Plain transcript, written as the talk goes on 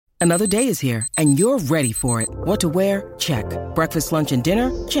Another day is here, and you're ready for it. What to wear? Check. Breakfast, lunch, and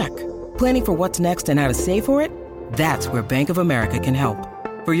dinner? Check. Planning for what's next and how to save for it? That's where Bank of America can help.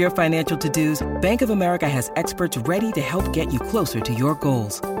 For your financial to-dos, Bank of America has experts ready to help get you closer to your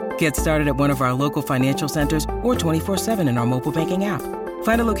goals. Get started at one of our local financial centers or 24/7 in our mobile banking app.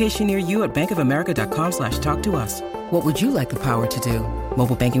 Find a location near you at bankofamerica.com/talktous. What would you like the power to do?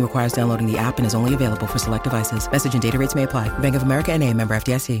 Mobile banking requires downloading the app and is only available for select devices. Message and data rates may apply. Bank of America N.A., member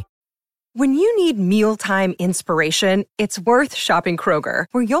FDIC. When you need mealtime inspiration, it's worth shopping Kroger,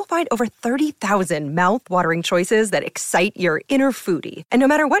 where you'll find over 30,000 mouth-watering choices that excite your inner foodie. And no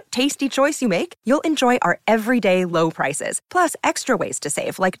matter what tasty choice you make, you'll enjoy our everyday low prices, plus extra ways to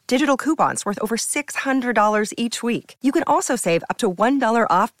save, like digital coupons worth over $600 each week. You can also save up to $1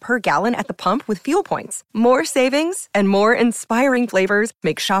 off per gallon at the pump with fuel points. More savings and more inspiring flavors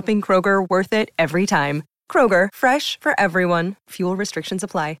make shopping Kroger worth it every time. Kroger, fresh for everyone. Fuel restrictions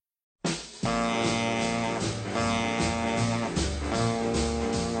apply.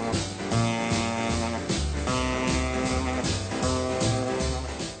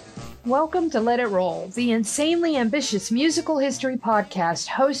 Welcome to Let It Roll, the insanely ambitious musical history podcast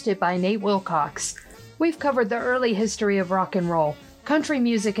hosted by Nate Wilcox. We've covered the early history of rock and roll, country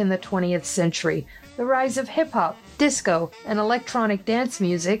music in the 20th century, the rise of hip-hop, disco, and electronic dance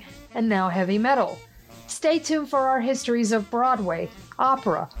music, and now heavy metal. Stay tuned for our histories of Broadway,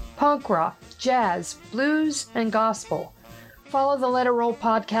 opera, punk rock, jazz, blues, and gospel. Follow the Let It Roll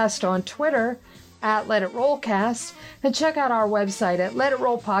podcast on Twitter at Let It Rollcast, and check out our website at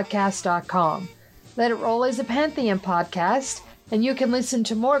letitrollpodcast.com. Let It Roll is a Pantheon podcast, and you can listen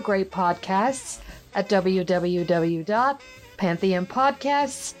to more great podcasts at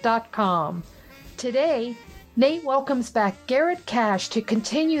www.pantheonpodcasts.com. Today, Nate welcomes back Garrett Cash to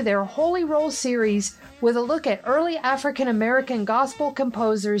continue their Holy Roll series with a look at early African American gospel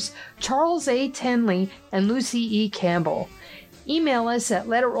composers Charles A. Tindley and Lucy E. Campbell. Email us at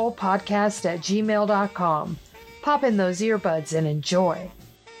letitrollpodcast@gmail.com. Pop in those earbuds and enjoy.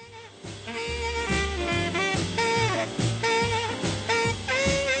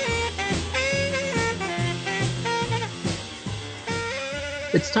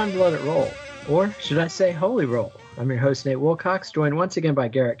 It's time to let it roll, or should I say holy roll. I'm your host, Nate Wilcox, joined once again by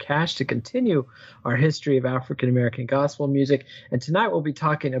Garrett Cash to continue our history of African American gospel music. And tonight we'll be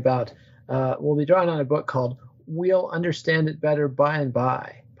talking about, we'll be drawing on a book called We'll Understand It Better By and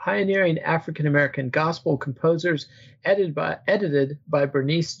By, Pioneering African American Gospel Composers, edited by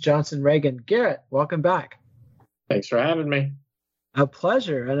Bernice Johnson Reagan. Garrett, welcome back. Thanks for having me. A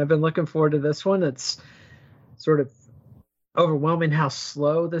pleasure, and I've been looking forward to this one. It's sort of overwhelming how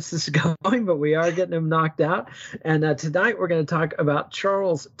slow this is going, but we are getting them knocked out. And tonight we're going to talk about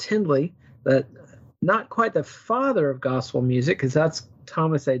Charles Tindley, not quite the father of gospel music, because that's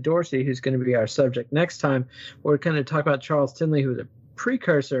Thomas A. Dorsey, who's going to be our subject next time. We're going to talk about Charles Tindley, who was a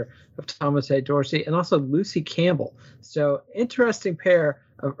precursor of Thomas A. Dorsey, and also Lucy Campbell. So interesting pair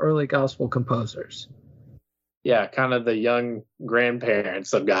of early gospel composers. Yeah, kind of the young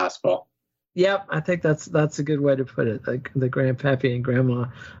grandparents of gospel. Yep, I think that's a good way to put it, like the grandpappy and grandma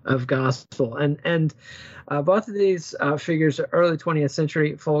of gospel. And both of these figures are early 20th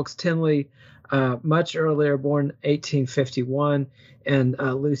century folks. Tindley, much earlier, born 1851, and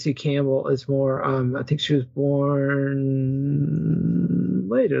Lucy Campbell is more, I think she was born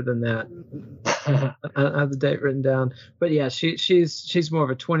later than that. I have the date written down. But yeah, she's more of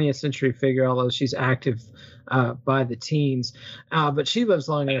a 20th century figure, although she's active by the teens. But she lives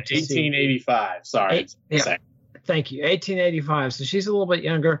long enough to 1885, sorry. Thank you. 1885. So she's a little bit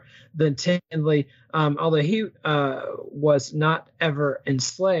younger than Tindley. Although he was not ever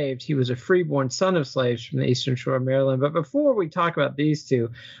enslaved, he was a freeborn son of slaves from the Eastern Shore of Maryland. But before we talk about these two,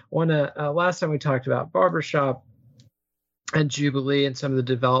 last time we talked about barbershop and Jubilee and some of the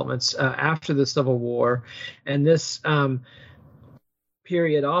developments after the Civil War. And this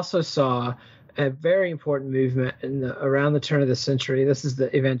period also saw a very important movement around the turn of the century. This is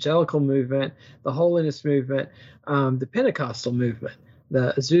the evangelical movement, the holiness movement, the Pentecostal movement.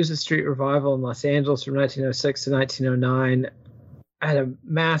 The Azusa Street Revival in Los Angeles from 1906 to 1909 had a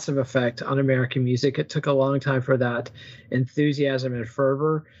massive effect on American music. It took a long time for that enthusiasm and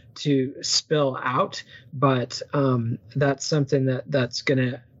fervor to spill out, but that's something that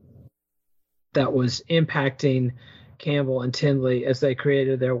was impacting Campbell and Tindley as they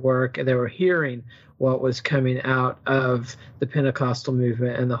created their work, and they were hearing what was coming out of the Pentecostal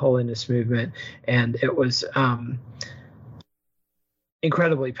movement and the holiness movement, and it was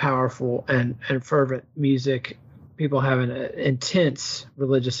incredibly powerful and fervent music people having intense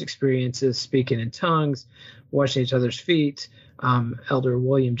religious experiences, speaking in tongues, washing each other's feet. Elder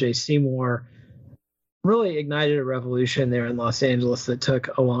William J. Seymour really ignited a revolution there in Los Angeles that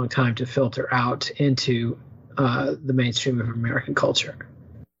took a long time to filter out into the mainstream of American culture.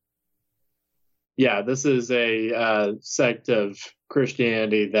 Yeah, this is a sect of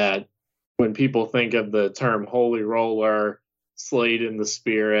Christianity that when people think of the term holy roller, slayed in the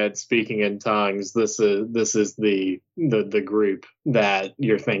spirit, speaking in tongues, this is the group that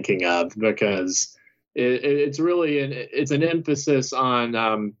you're thinking of, because it's really an emphasis on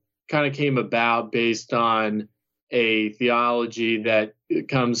kind of came about based on a theology that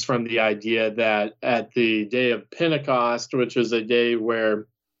comes from the idea that at the day of Pentecost, which is a day where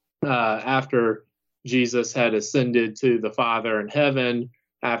after Jesus had ascended to the Father in heaven,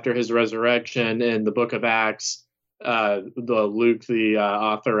 after his resurrection, in the book of Acts, Luke, the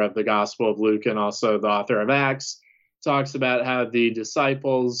author of the Gospel of Luke and also the author of Acts, talks about how the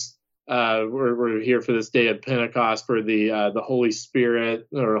disciples were here for this day of Pentecost, where the Holy Spirit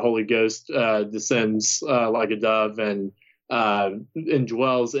or Holy Ghost descends like a dove and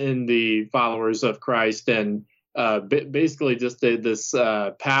dwells in the followers of Christ, and basically just this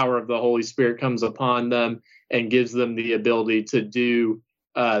power of the Holy Spirit comes upon them and gives them the ability to do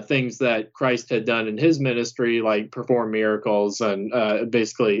things that Christ had done in his ministry, like perform miracles and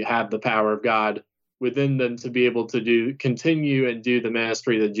basically have the power of God within them to be able to continue and do the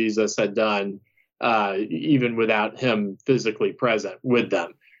ministry that Jesus had done, even without him physically present with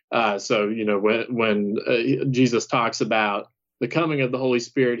them. So, when Jesus talks about the coming of the Holy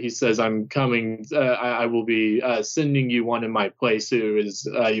Spirit, he says, I'm coming, I will be sending you one in my place who is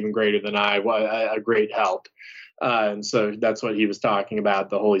even greater than I, a great help. And so that's what he was talking about,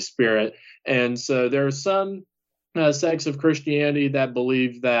 the Holy Spirit. And so there are some sects of Christianity that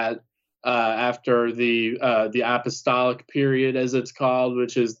believe that after the apostolic period, as it's called,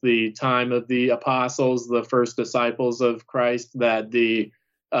 which is the time of the apostles, the first disciples of Christ, that the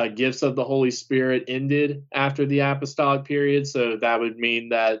gifts of the Holy Spirit ended after the apostolic period. So that would mean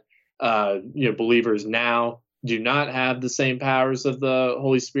that believers now do not have the same powers of the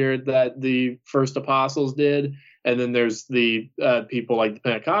Holy Spirit that the first apostles did. And then there's the people like the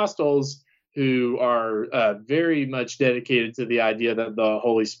Pentecostals who are very much dedicated to the idea that the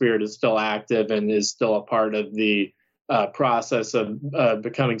Holy Spirit is still active and is still a part of the process of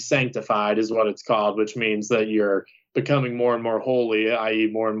becoming sanctified, is what it's called, which means that you're becoming more and more holy, i.e.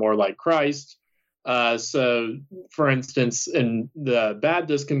 more and more like Christ. So, for instance, in the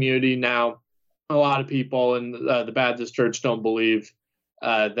Baptist community now, a lot of people in the Baptist church don't believe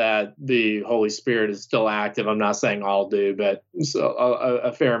that the Holy Spirit is still active. I'm not saying all do, but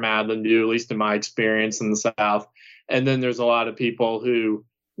a fair amount of them do, at least in my experience in the South. And then there's a lot of people who,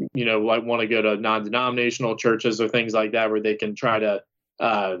 like want to go to non-denominational churches or things like that, where they can try to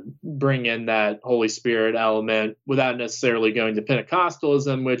bring in that Holy Spirit element without necessarily going to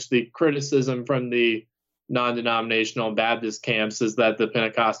Pentecostalism, which the criticism from the non-denominational Baptist camps is that the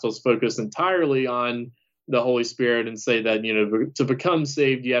Pentecostals focus entirely on the Holy Spirit and say that, to become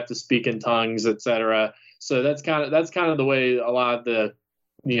saved, you have to speak in tongues, etc. So that's kind of the way a lot of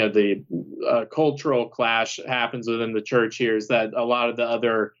the cultural clash happens within the church here, is that a lot of the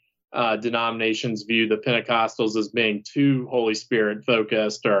other denominations view the Pentecostals as being too Holy Spirit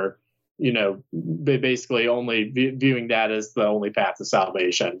focused, or, basically only viewing that as the only path to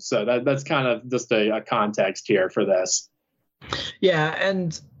salvation. So that's kind of just a context here for this. Yeah.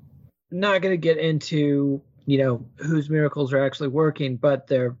 And not going to get into, whose miracles are actually working, but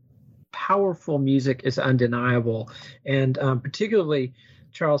their powerful music is undeniable. And particularly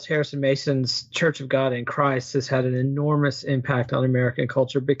Charles Harrison Mason's Church of God in Christ has had an enormous impact on American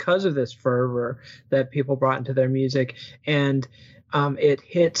culture because of this fervor that people brought into their music. And it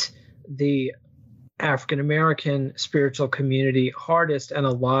hit the African-American spiritual community hardest, and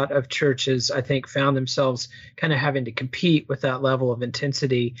a lot of churches, I think, found themselves kind of having to compete with that level of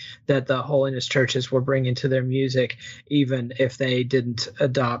intensity that the holiness churches were bringing to their music, even if they didn't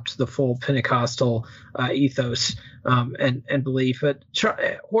adopt the full Pentecostal ethos and belief. But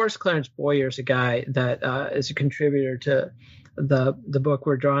Horace Clarence Boyer is a guy that is a contributor to the book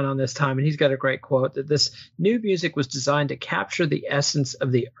we're drawing on this time, and he's got a great quote that this new music was designed to capture the essence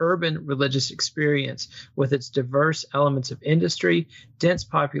of the urban religious experience with its diverse elements of industry, dense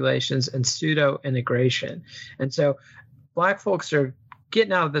populations, and pseudo-integration. And so Black folks are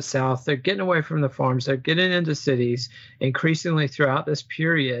getting out of the South, they're getting away from the farms, they're getting into cities increasingly throughout this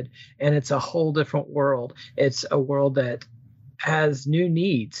period, and it's a whole different world. It's a world that has new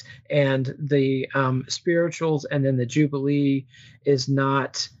needs, and the spirituals and then the Jubilee is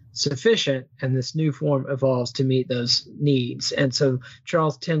not sufficient, and this new form evolves to meet those needs. And so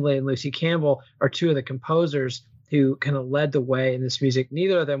Charles Tindley and Lucy Campbell are two of the composers who kind of led the way in this music.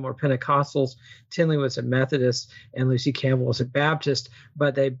 Neither of them were Pentecostals. Tindley was a Methodist and Lucy Campbell was a Baptist,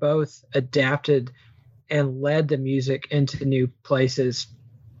 but they both adapted and led the music into new places.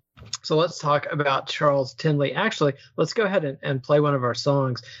 So let's talk about Charles Tindley. Actually, let's go ahead and play one of our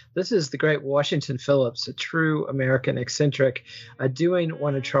songs. This is the great Washington Phillips, a true American eccentric, doing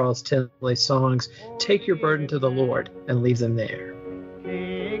one of Charles Tindley's songs, Take Your Burden to the Lord and Leave Them There.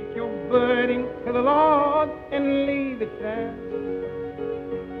 Take your burden to the Lord and leave it there.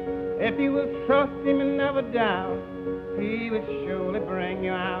 If you will trust him and never doubt, he will surely bring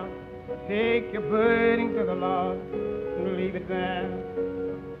you out. Take your burden to the Lord and leave it there.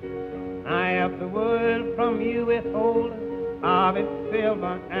 I have the world from you withhold of its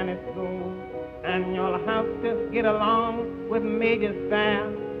silver and its gold, and you'll have to get along with me just there.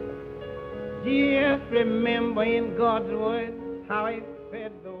 Just remember in God's word how he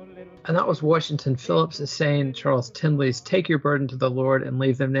fed those little... And that was Washington Phillips is saying Charles Tindley's Take Your Burden to the Lord and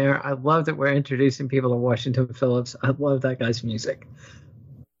Leave Them There. I love that we're introducing people to Washington Phillips. I love that guy's music.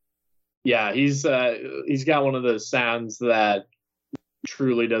 Yeah, he's got one of those sounds that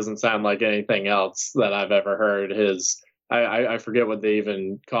truly doesn't sound like anything else that I've ever heard. I forget what they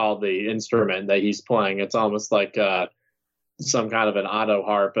even call the instrument that he's playing. It's almost like some kind of an auto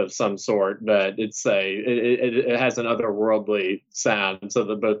harp of some sort, but it has an otherworldly sound. So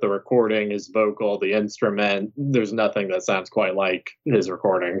that both the recording, his vocal, the instrument, there's nothing that sounds quite like his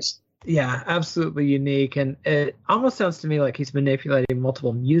recordings. Yeah, absolutely unique. And it almost sounds to me like he's manipulating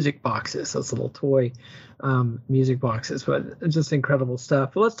multiple music boxes, those little toy music boxes, but it's just incredible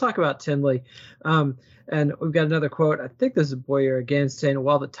stuff. But let's talk about Tindley. And we've got another quote. I think this is Boyer again saying,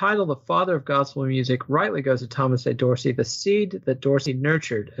 while the title, the father of gospel music, rightly goes to Thomas A. Dorsey, the seed that Dorsey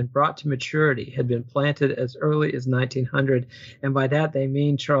nurtured and brought to maturity had been planted as early as 1900. And by that, they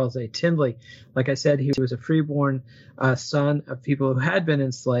mean Charles A. Tindley. Like I said, he was a freeborn son of people who had been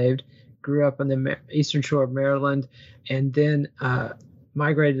enslaved, grew up on the eastern shore of Maryland, and then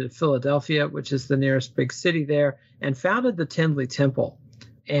migrated to Philadelphia, which is the nearest big city there, and founded the Tindley Temple.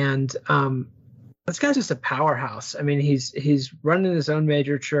 And this guy's just a powerhouse. I mean, he's running his own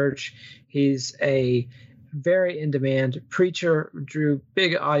major church. He's a very in-demand preacher, drew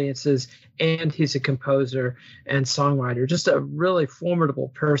big audiences, and he's a composer and songwriter. Just a really formidable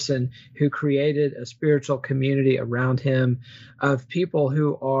person who created a spiritual community around him of people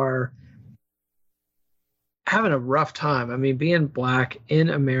who are having a rough time. I mean, being black in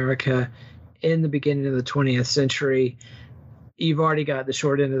America in the beginning of the 20th century, you've already got the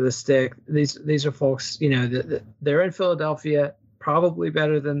short end of the stick. These are folks, they're in Philadelphia, probably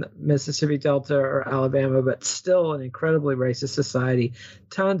better than the Mississippi Delta or Alabama, but still an incredibly racist society,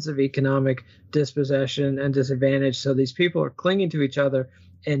 tons of economic dispossession and disadvantage. So these people are clinging to each other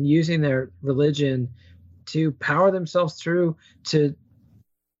and using their religion to power themselves through to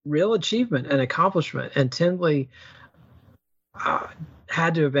real achievement and accomplishment. And Tindley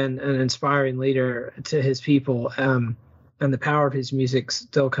had to have been an inspiring leader to his people. And the power of his music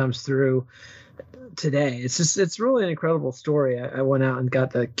still comes through today. It's really an incredible story. I went out and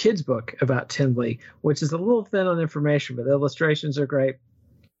got the kids book about Tindley, which is a little thin on information, but the illustrations are great.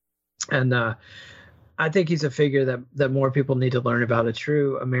 And I think he's a figure that more people need to learn about, a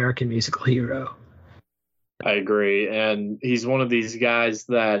true American musical hero. I agree. And he's one of these guys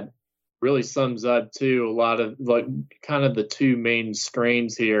that really sums up too a lot of kind of the two main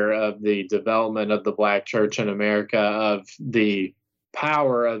strains here of the development of the Black church in America, of the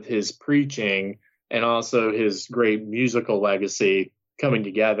power of his preaching and also his great musical legacy coming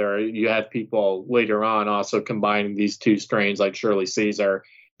together. You have people later on also combining these two strains like Shirley Caesar,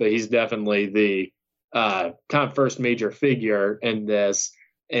 but he's definitely the kind of first major figure in this.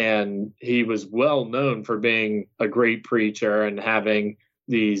 And he was well known for being a great preacher and having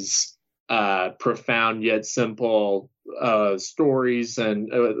these profound yet simple stories and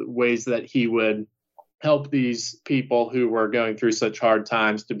ways that he would help these people who were going through such hard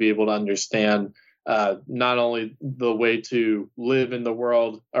times to be able to understand not only the way to live in the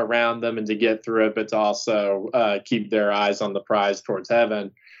world around them and to get through it, but to also keep their eyes on the prize towards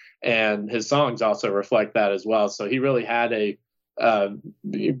heaven. And his songs also reflect that as well. So he really had a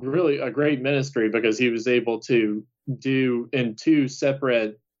great ministry, because he was able to do in two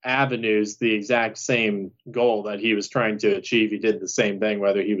separate avenues the exact same goal that he was trying to achieve. He did the same thing,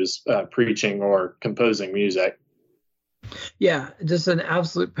 whether he was preaching or composing music. Yeah, just an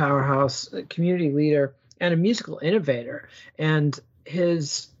absolute powerhouse, community leader, and a musical innovator. And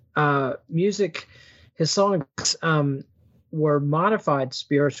his music, his songs were modified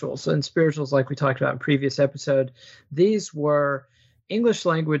spirituals. And spirituals, like we talked about in previous episode, these were English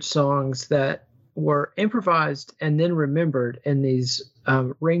language songs that were improvised and then remembered in these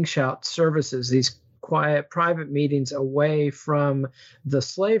ring shout services, these quiet private meetings away from the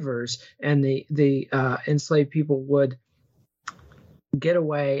slavers, and the enslaved people would get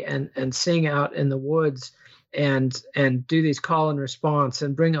away and sing out in the woods and do these call and response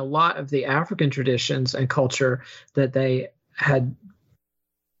and bring a lot of the African traditions and culture that they had,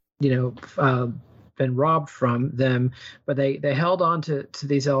 been robbed from them, but they held on to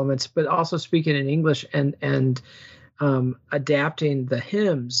these elements, but also speaking in English and adapting the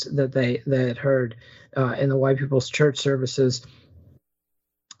hymns that they had heard in the white people's church services.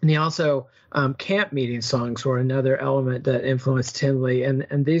 And he also camp meeting songs were another element that influenced Tindley,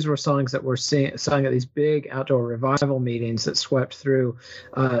 and these were songs that were sung at these big outdoor revival meetings that swept through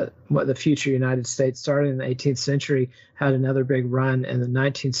what the future United States. Started in the 18th century, had another big run in the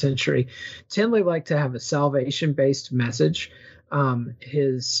 19th century. Tindley liked to have a salvation-based message.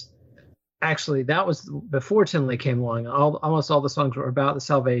 Actually, that was before Tindley came along. Almost all the songs were about the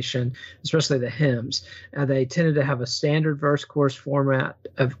salvation, especially the hymns. They tended to have a standard verse chorus format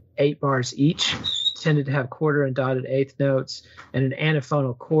of 8 bars each, tended to have quarter and dotted eighth notes, and an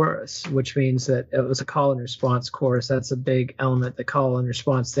antiphonal chorus, which means that it was a call and response chorus. That's a big element. The call and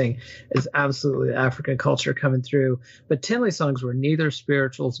response thing is absolutely African culture coming through. But Tindley songs were neither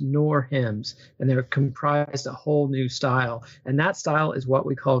spirituals nor hymns, and they were comprised a whole new style. And that style is what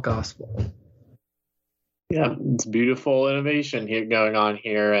we call gospel. Yeah, it's beautiful innovation here going on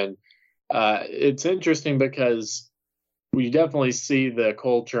here. And it's interesting because we definitely see the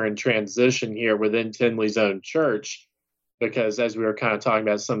culture and transition here within Tindley's own church, because as we were kind of talking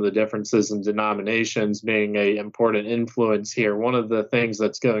about some of the differences in denominations being an important influence here, one of the things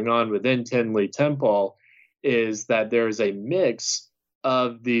that's going on within Tindley Temple is that there's a mix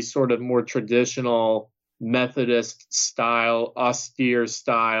of the sort of more traditional Methodist style, austere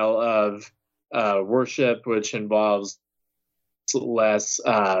style of worship, which involves less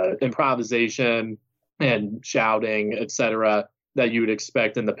improvisation and shouting, etc., that you would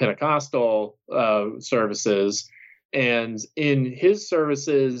expect in the Pentecostal services. And in his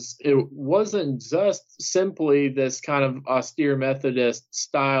services, it wasn't just simply this kind of austere Methodist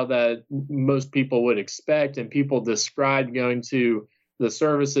style that most people would expect. And people described going to the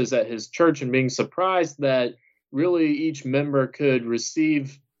services at his church and being surprised that really each member could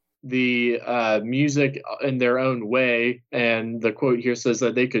receive the music in their own way. And the quote here says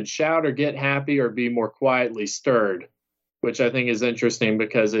that they could shout or get happy or be more quietly stirred, which I think is interesting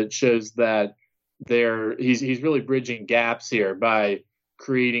because it shows that he's really bridging gaps here by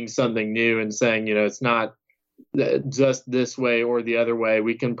creating something new and saying, it's not just this way or the other way.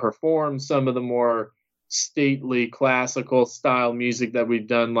 We can perform some of the more stately classical style music that we've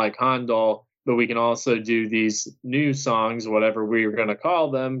done like Handel, but we can also do these new songs, whatever we're going to call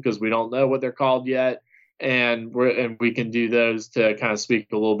them, because we don't know what they're called yet. And we can do those to kind of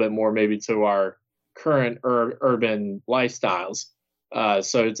speak a little bit more maybe to our current urban lifestyles.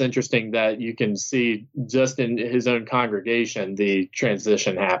 So it's interesting that you can see just in his own congregation the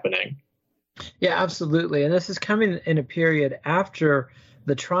transition happening. Yeah, absolutely. And this is coming in a period after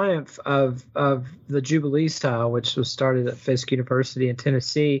the triumph of the Jubilee style, which was started at Fisk University in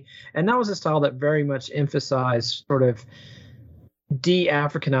Tennessee. And that was a style that very much emphasized sort of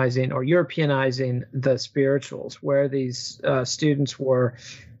de-Africanizing or Europeanizing the spirituals, where these students were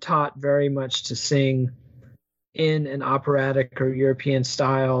taught very much to sing in an operatic or European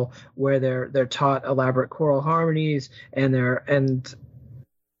style, where they're taught elaborate choral harmonies, and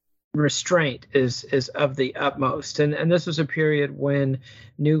restraint is of the utmost. And this was a period when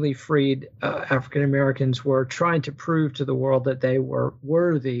newly freed African Americans were trying to prove to the world that they were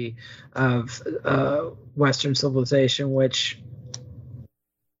worthy of Western civilization, which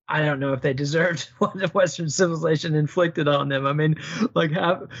I don't know if they deserved what the Western civilization inflicted on them. I mean, like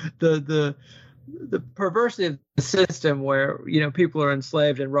the perversity of the system where, people are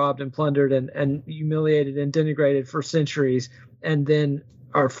enslaved and robbed and plundered and humiliated and denigrated for centuries, and then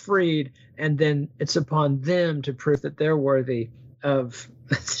are freed, and then it's upon them to prove that they're worthy of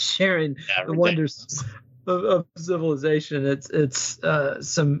sharing the wonders of civilization. It's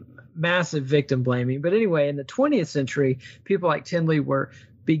some massive victim blaming. But anyway, in the 20th century, people like Tindley were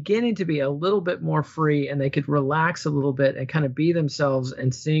beginning to be a little bit more free, and they could relax a little bit and kind of be themselves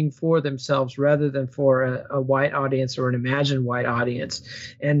and sing for themselves rather than for a white audience or an imagined white audience.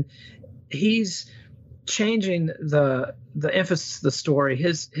 And he's changing the emphasis of the story.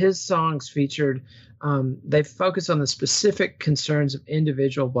 His songs featured They focus on the specific concerns of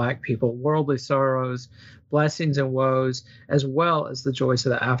individual Black people, worldly sorrows, blessings and woes, as well as the joys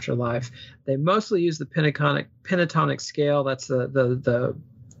of the afterlife. They mostly use the pentatonic scale. That's the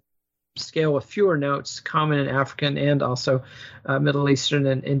scale with fewer notes, common in African and also Middle Eastern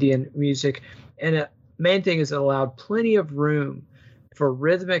and Indian music. And the main thing is it allowed plenty of room for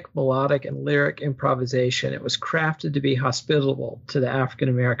rhythmic, melodic, and lyric improvisation. It was crafted to be hospitable to the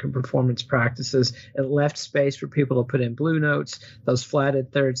African-American performance practices. It left space for people to put in blue notes, those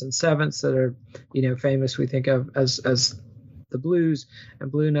flatted thirds and sevenths that are, famous, we think of as the blues and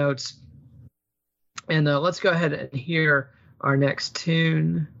blue notes. And let's go ahead and hear our next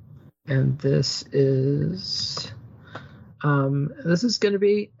tune. And this is going to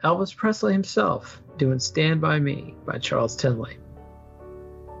be Elvis Presley himself doing Stand By Me by Charles Tindley.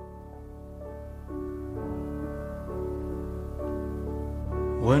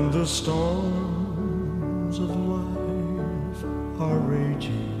 When the storms of life are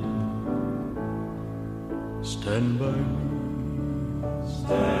raging, stand by me,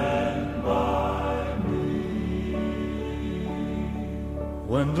 stand by me.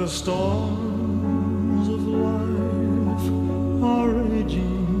 When the storms of life are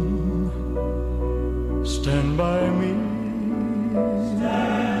raging, stand by me,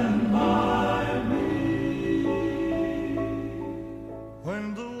 stand by me.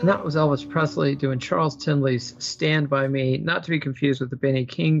 And that was Elvis Presley doing Charles Tindley's Stand By Me, not to be confused with the Benny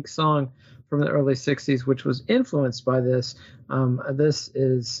King song from the early 60s, which was influenced by this. This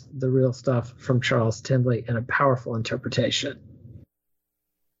is the real stuff from Charles Tindley and a powerful interpretation.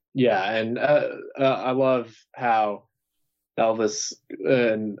 Yeah, and I love how Elvis,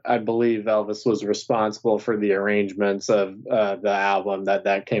 and I believe Elvis was responsible for the arrangements of the album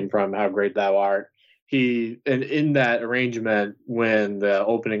that came from How Great Thou Art. And in that arrangement, when the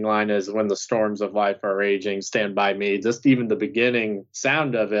opening line is "When the storms of life are raging, stand by me," just even the beginning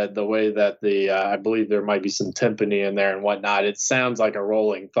sound of it, the way that I believe there might be some timpani in there and whatnot, it sounds like a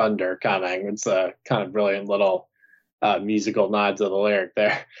rolling thunder coming. It's a kind of brilliant little musical nod to the lyric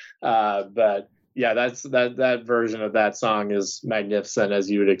there. But yeah, that version of that song is magnificent, as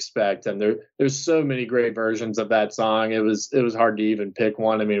you would expect. And there's so many great versions of that song. It was hard to even pick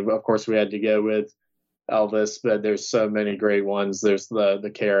one. I mean, of course we had to go with Elvis, but there's so many great ones. There's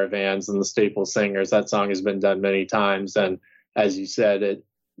the Caravans and the Staple Singers. That song has been done many times, and as you said, it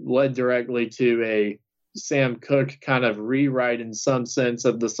led directly to a Sam Cooke kind of rewrite in some sense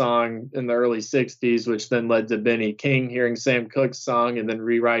of the song in the early 60s, which then led to Benny King hearing Sam Cooke's song and then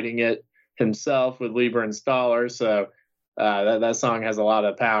rewriting it himself with Leiber and Stoller. So that song has a lot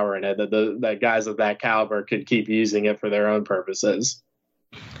of power in it, that guys of that caliber could keep using it for their own purposes.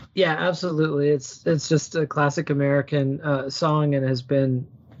 Yeah, absolutely. It's just a classic American song and has been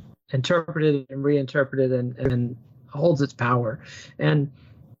interpreted and reinterpreted and holds its power. And,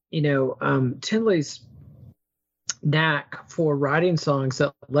 Tindley's knack for writing songs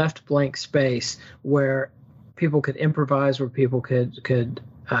that left blank space where people could improvise, where people could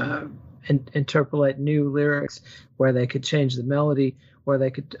interpolate new lyrics, where they could change the melody, where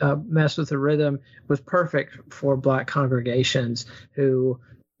they could mess with the rhythm, was perfect for Black congregations who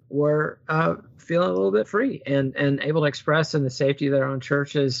were feeling a little bit free and able to express in the safety of their own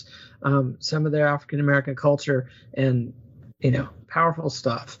churches some of their African-American culture and, powerful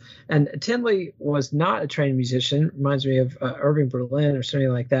stuff. And Tindley was not a trained musician. Reminds me of Irving Berlin or something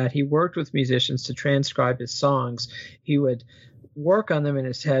like that. He worked with musicians to transcribe his songs. He would work on them in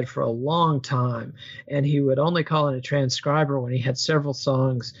his head for a long time, and he would only call in a transcriber when he had several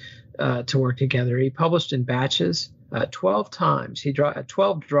songs to work together. He published in batches 12 times. He dropped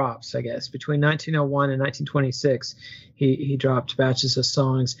 12 drops, I guess, between 1901 and 1926. He dropped batches of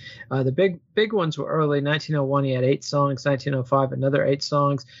songs. The big ones were early. 1901, he had 8 songs. 1905, another 8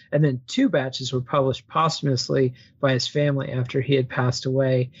 songs, and then 2 batches were published posthumously by his family after he had passed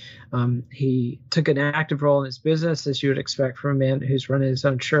away. He took an active role in his business, as you would expect from a man who's running his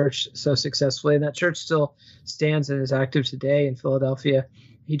own church so successfully, and that church still stands and is active today in Philadelphia.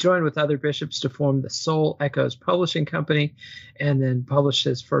 He joined with other bishops to form the Soul Echoes Publishing Company, and then published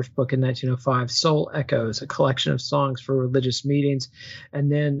his first book in 1905, Soul Echoes, a collection of songs for religious meetings, and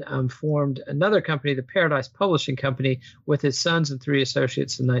then formed another company, the Paradise Publishing Company, with his sons and 3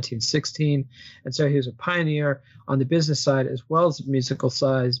 associates in 1916. And so he was a pioneer on the business side as well as the musical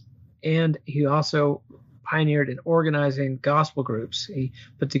side, and he also pioneered in organizing gospel groups. He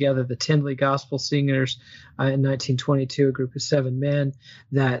put together the Tindley Gospel Singers in 1922, a group of 7 men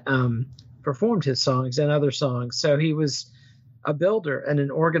that performed his songs and other songs. So he was a builder and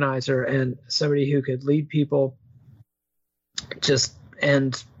an organizer and somebody who could lead people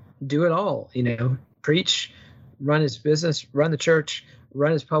and do it all, preach, run his business, run the church,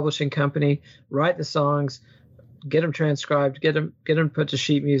 run his publishing company, write the songs, get them transcribed, get them put to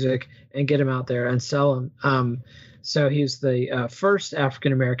sheet music, and get them out there and sell them. So he's the first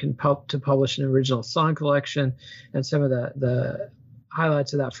African American to publish an original song collection, and some of the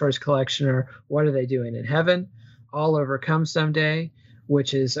highlights of that first collection are "What Are They Doing in Heaven?", "All Overcome Someday,"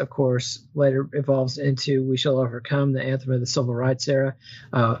 which is, of course, later evolves into "We Shall Overcome," the anthem of the Civil Rights era.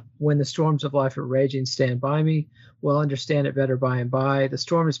 "When the Storms of Life Are Raging, Stand By Me," "We'll Understand It Better By and By," "The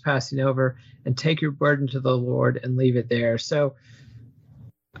Storm Is Passing Over," and "Take Your Burden to the Lord and Leave It There." So,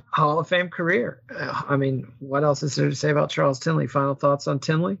 Hall of Fame career. I mean, what else is there to say about Charles Tindley? Final thoughts on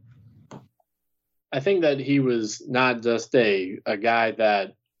Tindley? I think that he was not just a guy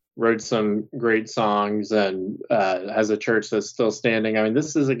that wrote some great songs and has a church that's still standing. I mean,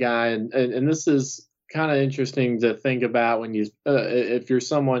 this is a guy, and this is kind of interesting to think about when you, if you're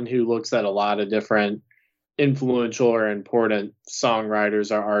someone who looks at a lot of different influential or important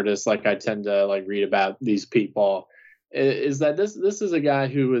songwriters or artists, like I tend to like read about these people, is that this is a guy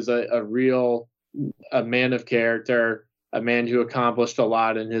who was a man of character, a man who accomplished a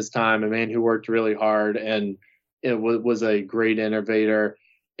lot in his time, a man who worked really hard, and it was a great innovator.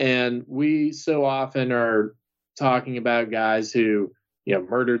 And we so often are talking about guys who,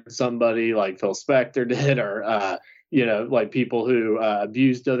 murdered somebody like Phil Spector did, or, like people who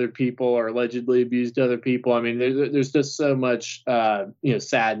abused other people or allegedly abused other people. I mean, there's just so much,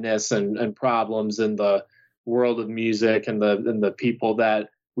 sadness and problems in the world of music and the people that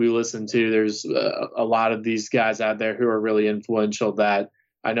we listen to. There's a lot of these guys out there who are really influential that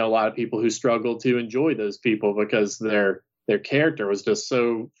I know a lot of people who struggle to enjoy those people because their character was just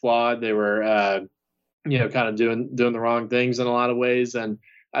so flawed. They were, kind of doing the wrong things in a lot of ways. And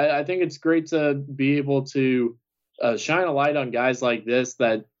I think it's great to be able to shine a light on guys like this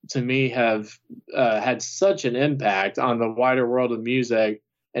that, to me, have had such an impact on the wider world of music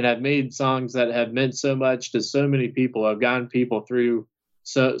and have made songs that have meant so much to so many people, have gotten people through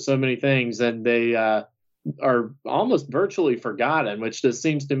so many things, and they are almost virtually forgotten, which just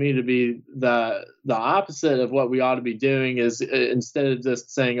seems to me to be the opposite of what we ought to be doing. Is instead of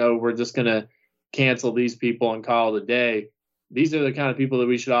just saying, oh, we're just going to cancel these people and call it a day, these are the kind of people that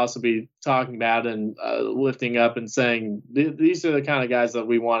we should also be talking about and lifting up and saying, these are the kind of guys that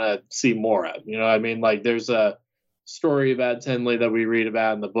we want to see more of. I mean, like there's a story about Tindley that we read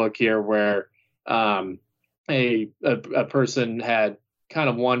about in the book here where a person had kind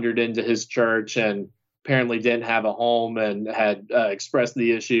of wandered into his church and apparently didn't have a home and had expressed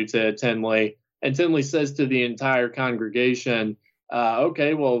the issue to Tindley. And Tindley says to the entire congregation,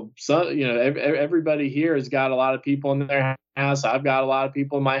 okay, well, so, everybody here has got a lot of people in their house. I've got a lot of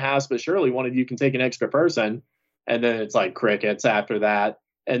people in my house, but surely one of you can take an extra person. And then it's like crickets after that.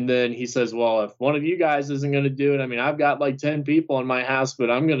 And then he says, well, if one of you guys isn't going to do it, I mean, I've got like 10 people in my house, but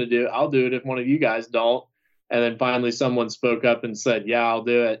I'll do it if one of you guys don't. And then finally someone spoke up and said, yeah, I'll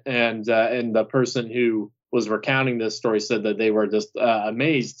do it. And the person who was recounting this story said that they were just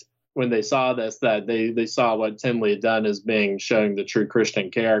amazed when they saw this, that they saw what Tindley had done as showing the true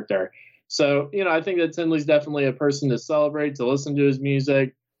Christian character. So, I think that Tindley's definitely a person to celebrate, to listen to his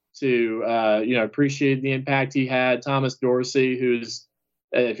music, to, appreciate the impact he had. Thomas Dorsey, who's,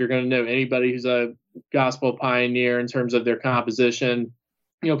 if you're going to know anybody who's a gospel pioneer in terms of their composition,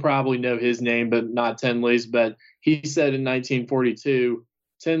 you'll probably know his name, but not Tindley's. But he said in 1942,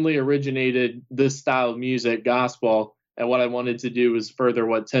 Tindley originated this style of music, gospel, and what I wanted to do was further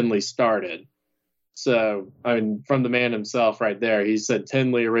what Tindley started. So, I mean, from the man himself right there, he said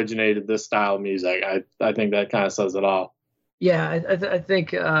Tindley originated this style of music. I think that kind of says it all. Yeah, I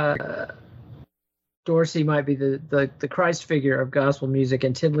think Dorsey might be the Christ figure of gospel music,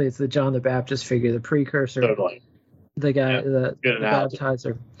 and Tindley is the John the Baptist figure, the precursor. Totally. The guy, the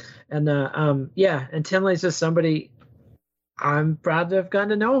baptizer. And and Tindley's just somebody I'm proud to have gotten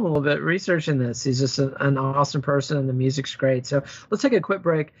to know him a little bit researching this. He's just an awesome person, and the music's great. So let's take a quick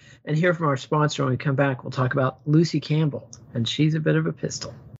break and hear from our sponsor. When we come back, we'll talk about Lucy Campbell, and she's a bit of a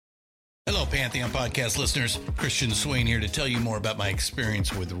pistol. Hello, Pantheon podcast listeners. Christian Swain here to tell you more about my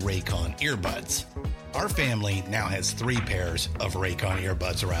experience with Raycon earbuds. Our family now has 3 pairs of Raycon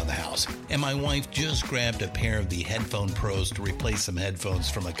earbuds around the house, and my wife just grabbed a pair of the Headphone Pros to replace some headphones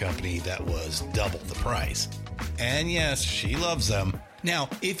from a company that was double the price. And yes, she loves them. Now,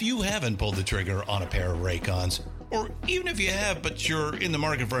 if you haven't pulled the trigger on a pair of Raycons, or even if you have, but you're in the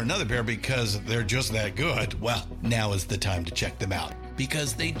market for another pair because they're just that good, well, now is the time to check them out,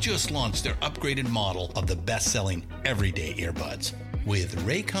 because they just launched their upgraded model of the best-selling everyday earbuds. With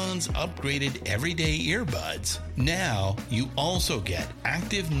Raycon's upgraded everyday earbuds, now you also get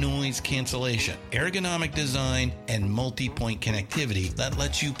active noise cancellation, ergonomic design, and multi-point connectivity that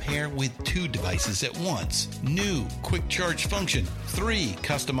lets you pair with 2 devices at once. New quick charge function, 3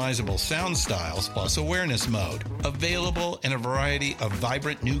 customizable sound styles, plus awareness mode. Available in a variety of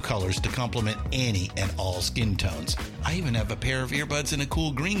vibrant new colors to complement any and all skin tones. I even have a pair of earbuds in a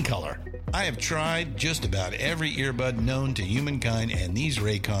cool green color. I have tried just about every earbud known to humankind, and these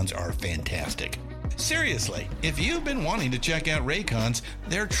Raycons are fantastic. Seriously, if you've been wanting to check out Raycons,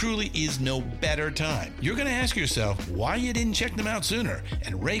 there truly is no better time. You're going to ask yourself why you didn't check them out sooner,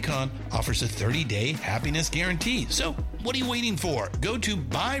 and Raycon offers a 30-day happiness guarantee. So what are you waiting for? Go to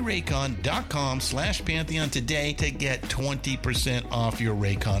buyraycon.com/Pantheon today to get 20% off your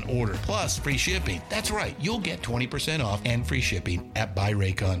Raycon order, plus free shipping. That's right, you'll get 20% off and free shipping at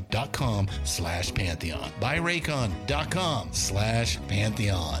buyraycon.com/Pantheon.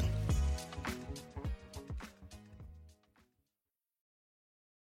 buyraycon.com/Pantheon.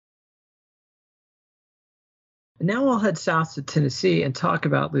 Now I'll head south to Tennessee and talk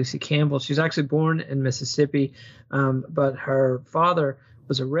about Lucy Campbell. She was actually born in Mississippi, but her father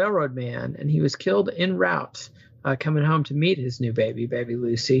was a railroad man, and he was killed en route coming home to meet his new baby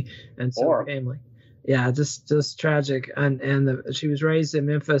Lucy, and so her family. Yeah, just tragic. And she was raised in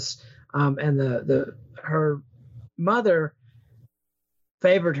Memphis, and her mother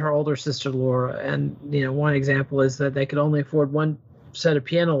favored her older sister Laura. And one example is that they could only afford one set of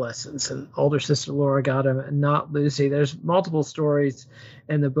piano lessons, and older sister Laura got him and not Lucy. There's multiple stories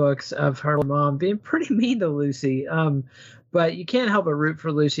in the books of her mom being pretty mean to Lucy, but you can't help but root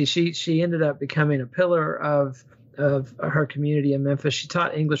for Lucy. She ended up becoming a pillar of her community in Memphis. She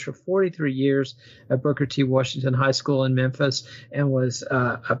taught English for 43 years at Booker T. Washington High School in Memphis, and was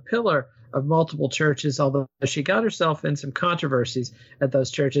a pillar of multiple churches, although she got herself in some controversies at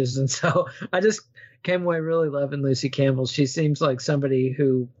those churches. And so I just came away really loving Lucy Campbell. She seems like somebody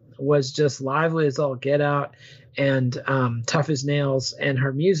who was just lively as all get out, and tough as nails. And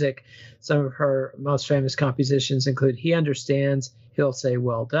her music, some of her most famous compositions include He Understands, He'll Say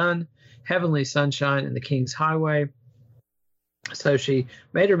Well Done, Heavenly Sunshine, and The King's Highway. So she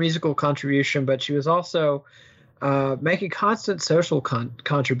made her musical contribution, but she was also making constant social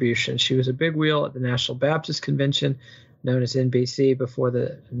contributions. She was a big wheel at the National Baptist Convention, known as NBC, before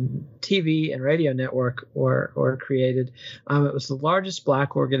the TV and radio network were created. It was the largest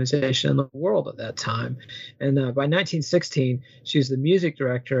black organization in the world at that time. And by 1916, she was the music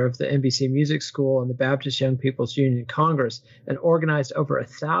director of the NBC Music School and the Baptist Young People's Union Congress, and organized over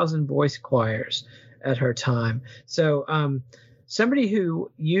 1,000 voice choirs at her time. So somebody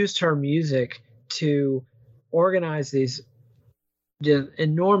who used her music to organize these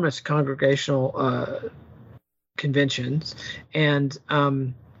enormous congregational conventions, and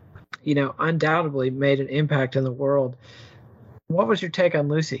undoubtedly made an impact in the world. What was your take on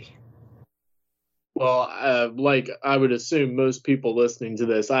Lucy? Well, like I would assume most people listening to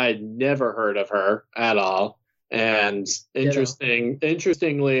this, I had never heard of her at all. And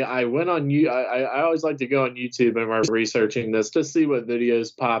interestingly, I went on I always like to go on YouTube and we're researching this to see what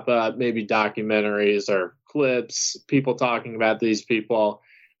videos pop up, maybe documentaries or clips, people talking about these people.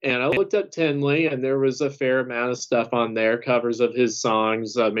 And I looked up Tinley, and there was a fair amount of stuff on there, covers of his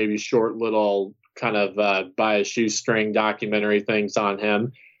songs, maybe short little kind of by a shoestring documentary things on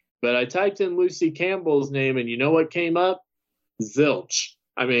him. But I typed in Lucy Campbell's name, and you know what came up? Zilch.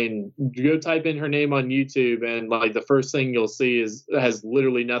 I mean, go type in her name on YouTube, and like the first thing you'll see has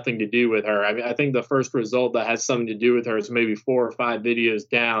literally nothing to do with her. I mean, I think the first result that has something to do with her is maybe 4 or 5 videos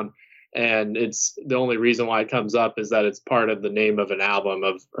down. And it's the only reason why it comes up is that it's part of the name of an album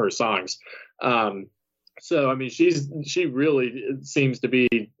of her songs. So, I mean, she really seems to be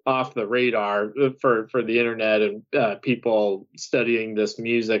off the radar for the internet and people studying this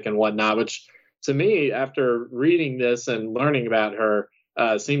music and whatnot, which to me, after reading this and learning about her,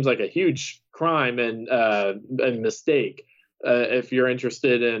 seems like a huge crime and mistake. If you're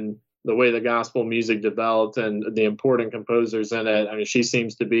interested in the way the gospel music developed and the important composers in it, I mean, she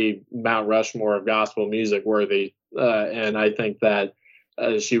seems to be Mount Rushmore of gospel music worthy. And I think that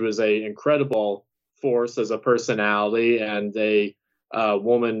she was an incredible force as a personality, and a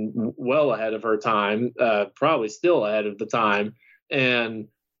woman well ahead of her time, probably still ahead of the time. And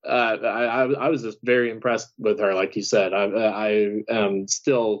I was just very impressed with her. Like you said, I am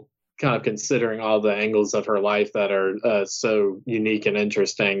still kind of considering all the angles of her life that are so unique and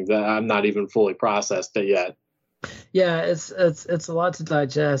interesting that I'm not even fully processed it yet. Yeah, it's a lot to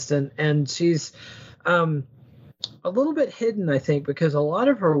digest, and she's a little bit hidden, I think, because a lot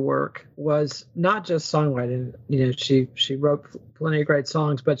of her work was not just songwriting. You know, she wrote plenty of great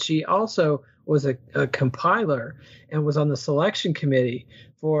songs, but she also was a compiler and was on the selection committee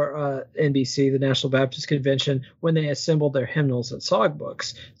for NBC, the National Baptist Convention, when they assembled their hymnals and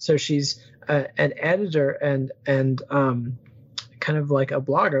songbooks. So she's an editor and kind of like a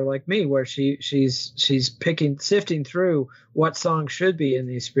blogger like me, where she's sifting through what songs should be in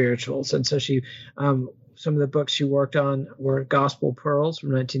these spirituals. And so she some of the books she worked on were Gospel Pearls from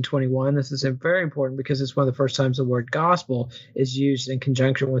 1921. This is very important because it's one of the first times the word gospel is used in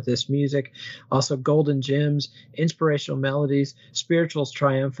conjunction with this music. Also Golden Gems, Inspirational Melodies, Spirituals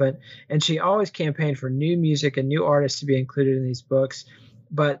Triumphant. And she always campaigned for new music and new artists to be included in these books.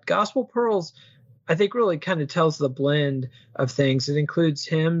 But Gospel Pearls, I think, really kind of tells the blend of things. It includes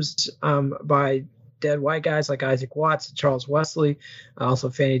hymns by dead white guys like Isaac Watts, Charles Wesley,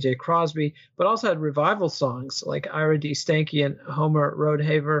 also Fannie J. Crosby, but also had revival songs like Ira D. Stanky and Homer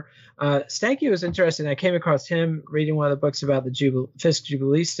Rodehaver. Stanky was interesting. I came across him reading one of the books about the Fisk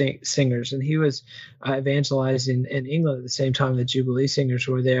Jubilee singers, and he was evangelizing in England at the same time the Jubilee singers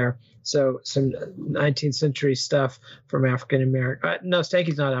were there. So some 19th century stuff from African American. No,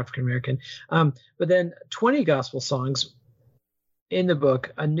 Stanky's not African American. But then 20 gospel songs in the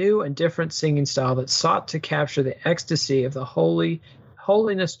book, a new and different singing style that sought to capture the ecstasy of the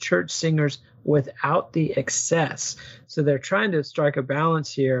holiness church singers without the excess. So they're trying to strike a balance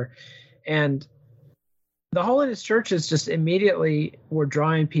here. And the holiness churches just immediately were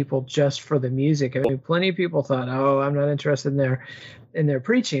drawing people just for the music. I mean, plenty of people thought, oh, I'm not interested in their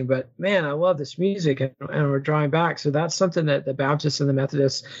preaching, but man, I love this music, and we're drawing back. So that's something that the Baptists and the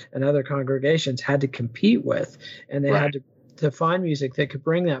Methodists and other congregations had to compete with, and they had to find music that could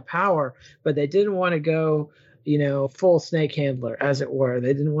bring that power, but they didn't want to go, full snake handler, as it were.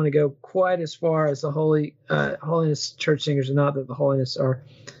 They didn't want to go quite as far as the holiness church singers. Not that the holiness are,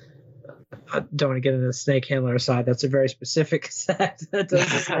 I don't want to get into the snake handler side. That's a very specific sect that does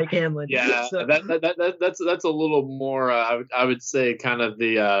the snake handling. Yeah, so, that's a little more. I would say kind of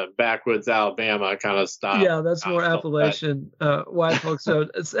the backwoods Alabama kind of style. Yeah, that's more Appalachian white folks. So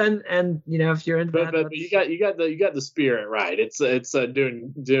and if you're into that, but you got the spirit right. It's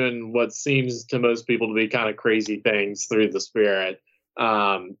doing what seems to most people to be kind of crazy things through the spirit.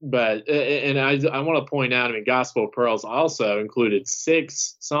 But I want to point out, I mean, Gospel Pearls also included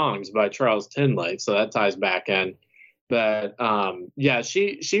 6 songs by Charles Tindley, so that ties back in. But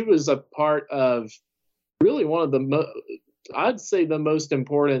she was a part of really one of I'd say the most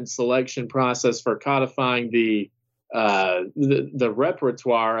important selection process for codifying the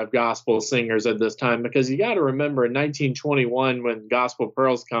repertoire of gospel singers at this time, because you got to remember in 1921 when Gospel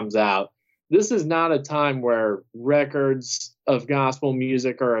Pearls comes out, this is not a time where records of gospel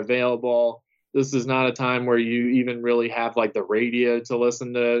music are available. This is not a time where you even really have like the radio to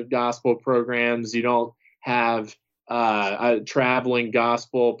listen to gospel programs. You don't have traveling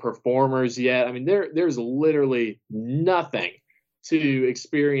gospel performers yet. I mean, there's literally nothing to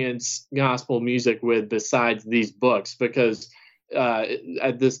experience gospel music with besides these books, because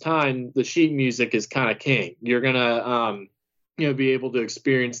at this time the sheet music is kind of king. You're gonna be able to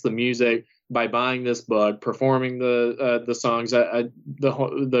experience the music by buying this book, performing the songs at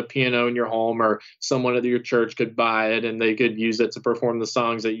the piano in your home, or someone at your church could buy it and they could use it to perform the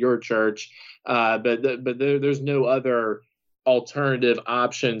songs at your church. But there's no other alternative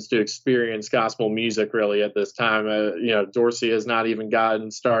options to experience gospel music really at this time. Dorsey has not even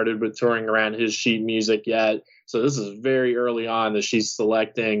gotten started with touring around his sheet music yet. So this is very early on that she's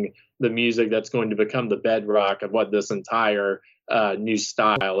selecting the music that's going to become the bedrock of what this entire new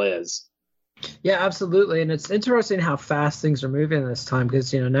style is. Yeah, absolutely. And it's interesting how fast things are moving this time,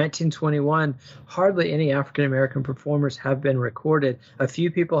 because, 1921, hardly any African-American performers have been recorded. A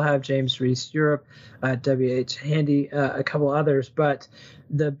few people have, James Reese Europe, W.H. Handy, a couple others. But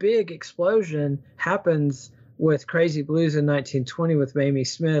the big explosion happens with Crazy Blues in 1920 with Mamie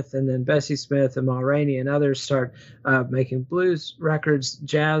Smith, and then Bessie Smith and Ma Rainey and others start making blues records.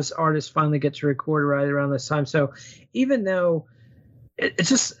 Jazz artists finally get to record right around this time. So even though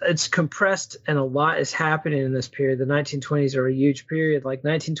it's compressed and a lot is happening in this period, the 1920s are a huge period. Like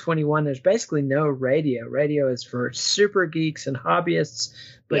 1921, there's basically no radio. Radio is for super geeks and hobbyists,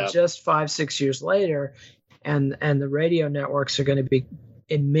 but just 5-6 years later, and the radio networks are going to be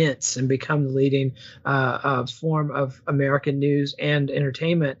immense and become the leading form of American news and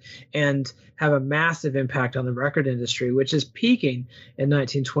entertainment, and have a massive impact on the record industry, which is peaking in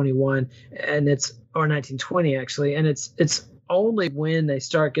 1921 or 1920 actually, and it's only when they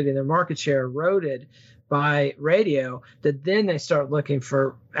start getting their market share eroded by radio, that then they start looking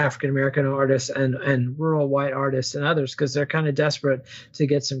for African American artists and rural white artists and others, because they're kind of desperate to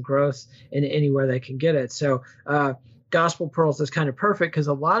get some growth in anywhere they can get it. So Gospel Pearls is kind of perfect because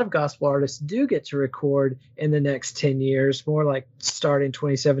a lot of gospel artists do get to record in the next 10 years, more like starting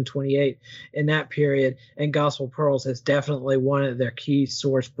 27, 28 in that period. And Gospel Pearls is definitely one of their key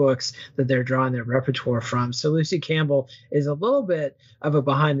source books that they're drawing their repertoire from. So Lucy Campbell is a little bit of a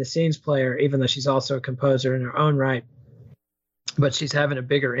behind the scenes player, even though she's also a composer in her own right. But she's having a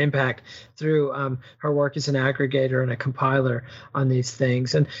bigger impact through her work as an aggregator and a compiler on these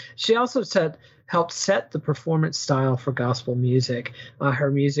things. And she also helped set the performance style for gospel music.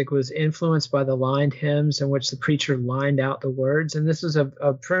 Her music was influenced by the lined hymns in which the preacher lined out the words. And this was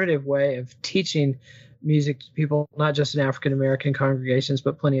a primitive way of teaching music to people, not just in African American congregations,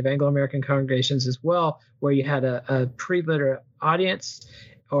 but plenty of Anglo American congregations as well, where you had a pre-literate audience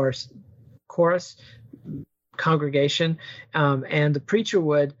or chorus congregation, and the preacher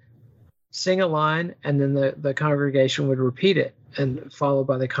would sing a line, and then the congregation would repeat it, and followed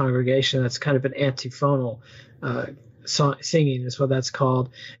by the congregation. That's kind of an antiphonal singing is what that's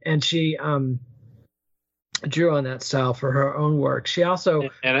called. And she drew on that style for her own work. She also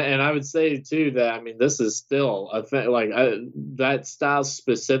and I would say too that, I mean, this is still a thing. Like that style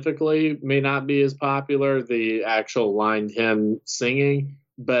specifically may not be as popular, the actual lined hymn singing,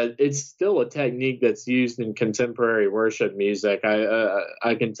 but it's still a technique that's used in contemporary worship music.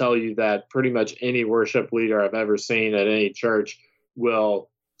 I can tell you that pretty much any worship leader I've ever seen at any church will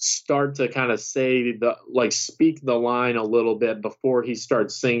start to kind of speak the line a little bit before he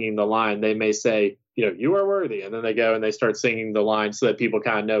starts singing the line. They may say, you are worthy, and then they go and they start singing the line so that people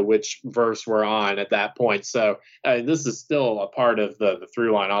kind of know which verse we're on at that point. So this is still a part of the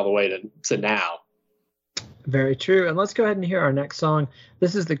through line all the way to now. Very true. And let's go ahead and hear our next song.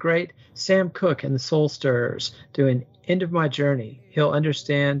 This is the great Sam Cooke and the Soul Stirrers doing End of My Journey. He'll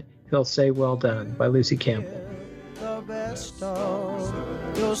Understand, He'll Say Well Done by Lucy Campbell. The best of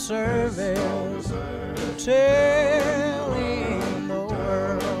your service, telling the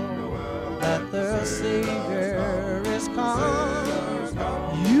world that the Savior is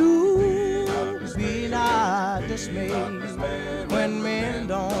come. You be not dismayed when men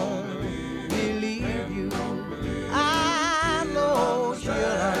don't believe you. I know you'll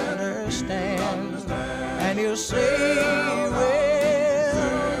understand, and you'll say,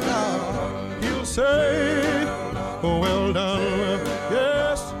 well done. He'll say, oh, well done.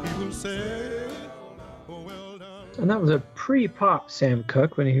 Yes, he will say, oh, well done. And that was a pre-pop Sam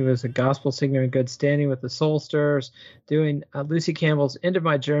Cooke when he was a gospel singer in good standing with the Soul Stirrers, doing Lucy Campbell's End of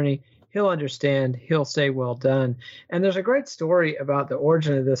My Journey. He'll Understand, He'll Say Well Done. And there's a great story about the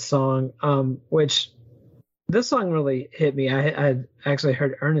origin of this song, which this song really hit me. I had actually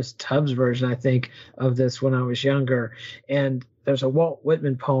heard Ernest Tubbs' version, I think, of this when I was younger. And there's a Walt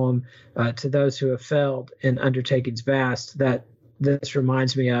Whitman poem, To Those Who Have Failed in Undertakings Vast, that this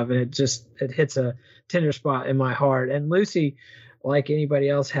reminds me of. And it hits a tender spot in my heart. And Lucy, like anybody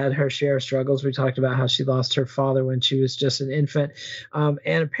else, had her share of struggles. We talked about how she lost her father when she was just an infant, and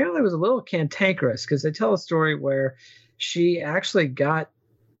apparently was a little cantankerous, because they tell a story where she actually got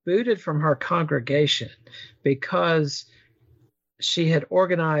booted from her congregation because she had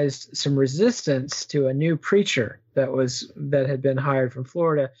organized some resistance to a new preacher that had been hired from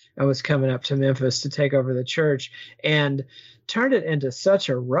Florida and was coming up to Memphis to take over the church, and turned it into such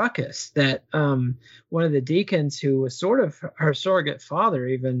a ruckus that one of the deacons, who was sort of her surrogate father,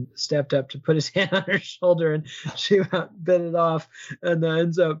 even stepped up to put his hand on her shoulder, and she bit it off and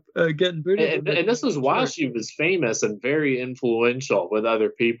ends up getting booted. And this was while she was famous and very influential with other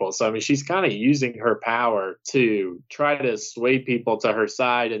people. So, I mean, she's kind of using her power to try to sway people to her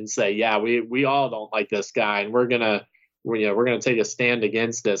side and say, yeah, we all don't like this guy, and we're gonna take a stand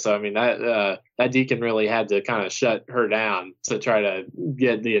against this. So, I mean, that deacon really had to kind of shut her down to try to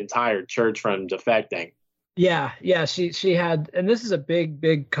get the entire church from defecting. Yeah. She had, and this is a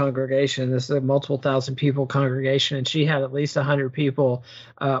big congregation. This is a multiple thousand people congregation, and she had at least 100 people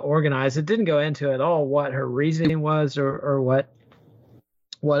organized. It didn't go into at all what her reasoning was or what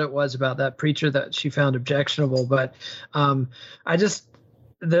it was about that preacher that she found objectionable. But I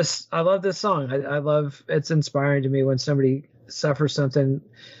love this song. I love, it's inspiring to me when somebody suffers something,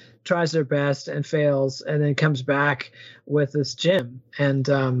 tries their best and fails, and then comes back with this gem. And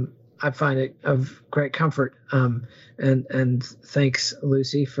I find it of great comfort. And thanks,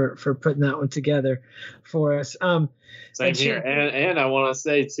 Lucy, for putting that one together for us. Same here. And I want to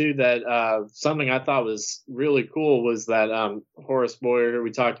say too that something I thought was really cool was that Horace Boyer, who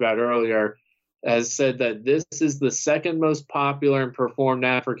we talked about earlier, has said that this is the second most popular and performed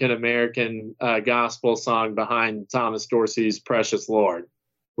African American gospel song behind Thomas Dorsey's Precious Lord,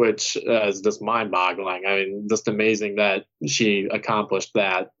 which is just mind-boggling. I mean, just amazing that she accomplished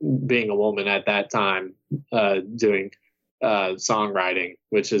that, being a woman at that time, doing songwriting,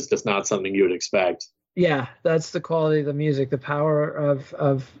 which is just not something you would expect. Yeah, that's the quality of the music, the power of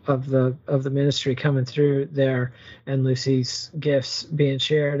the ministry coming through there, and Lucy's gifts being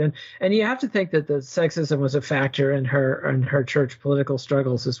shared. And you have to think that the sexism was a factor in her church political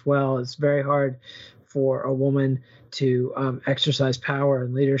struggles as well. It's very hard for a woman to exercise power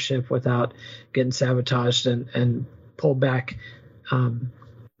and leadership without getting sabotaged and pulled back,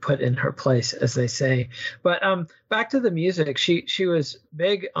 put in her place, as they say. But back to the music, she was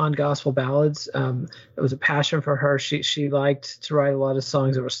big on gospel ballads. It was a passion for her. She liked to write a lot of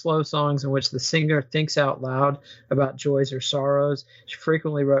songs that were slow songs in which the singer thinks out loud about joys or sorrows. She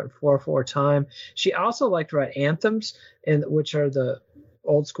frequently wrote 4/4 time. She also liked to write anthems, which are the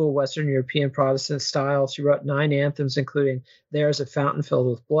old school Western European Protestant style. She wrote 9 anthems, including "There's a Fountain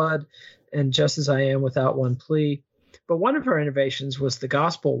Filled with Blood" and "Just as I Am Without One Plea." But one of her innovations was the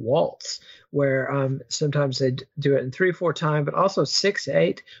gospel waltz, where sometimes they'd do it in 3/4 time, but also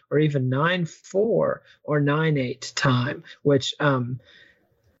 6/8 or even 9/4 or 9/8 time, which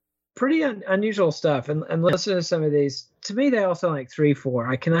pretty unusual stuff. And listen to some of these. To me, they all sound like 3/4.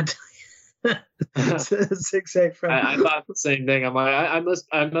 I cannot tell you. 6/8 from. I thought the same thing. I'm like,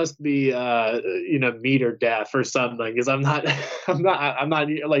 I must be meter deaf or something, because I'm not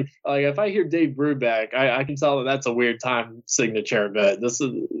like if I hear Dave Brubeck, I can tell that that's a weird time signature, but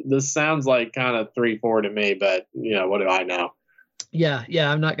this sounds like kind of 3/4 to me, but what do I know? Yeah,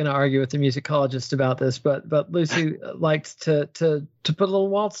 I'm not going to argue with the musicologist about this, but Lucy liked to put a little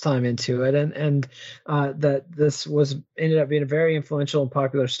waltz time into it, and that this ended up being a very influential and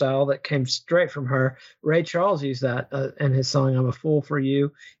popular style that came straight from her. Ray Charles used that in his song "I'm a Fool for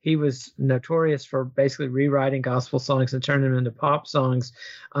You." He was notorious for basically rewriting gospel songs and turning them into pop songs,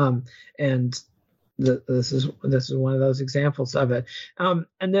 and this is one of those examples of it. And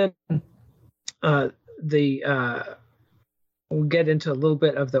then we'll get into a little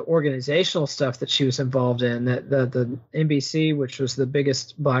bit of the organizational stuff that she was involved in. The NBC, which was the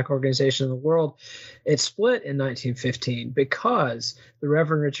biggest Black organization in the world, it split in 1915 because the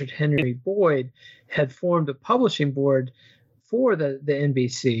Reverend Richard Henry Boyd had formed a publishing board for the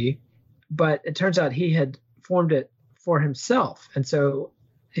NBC, but it turns out he had formed it for himself. And so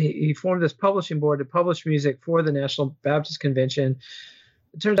he formed this publishing board to publish music for the National Baptist Convention.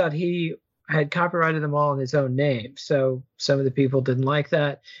 It turns out he had copyrighted them all in his own name. So some of the people didn't like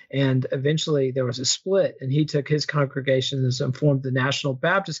that. And eventually there was a split, and he took his congregations and formed the National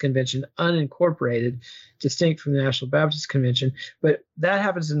Baptist Convention, unincorporated, distinct from the National Baptist Convention. But that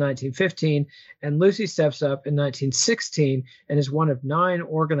happens in 1915, and Lucy steps up in 1916 and is one of 9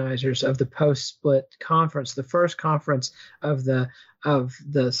 organizers of the post-split conference, the first conference of the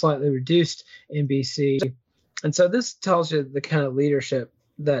slightly reduced NBC. And so this tells you the kind of leadership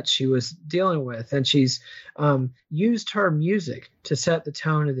that she was dealing with, and she's used her music to set the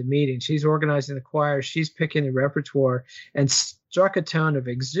tone of the meeting. She's organizing the choir, she's picking the repertoire, and struck a tone of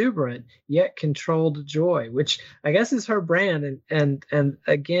exuberant yet controlled joy, which I guess is her brand. And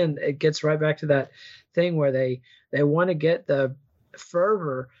again, it gets right back to that thing where they want to get the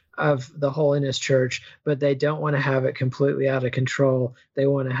fervor of the Holiness Church, but they don't want to have it completely out of control. They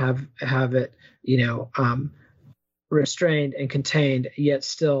want to have it, restrained and contained, yet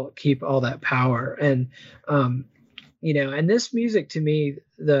still keep all that power. And and this music, to me,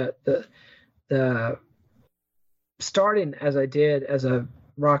 the starting as I did as a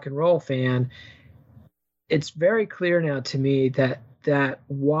rock and roll fan, it's very clear now to me that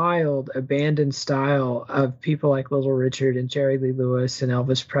wild abandoned style of people like Little Richard and Jerry Lee Lewis and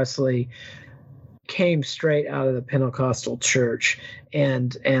Elvis Presley came straight out of the Pentecostal church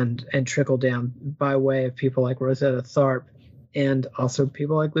and trickled down by way of people like Rosetta Tharpe, and also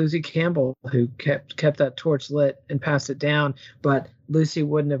people like Lucy Campbell, who kept that torch lit and passed it down. But Lucy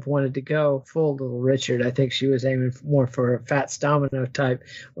wouldn't have wanted to go full Little Richard. I think she was aiming more for a Fats Domino type,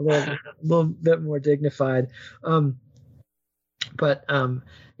 a little bit more dignified.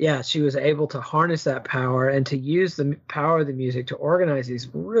 Yeah, she was able to harness that power and to use the power of the music to organize these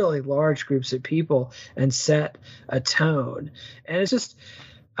really large groups of people and set a tone. And it's just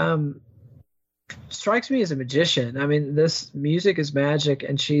strikes me as a magician. I mean, this music is magic,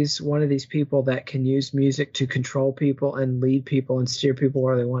 and she's one of these people that can use music to control people and lead people and steer people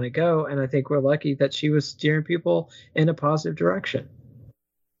where they want to go. And I think we're lucky that she was steering people in a positive direction.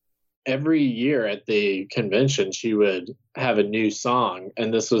 every year at the convention, she would have a new song,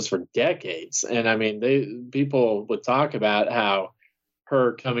 and this was for decades. And I mean, people would talk about how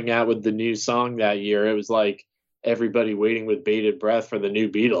her coming out with the new song that year, it was like everybody waiting with bated breath for the new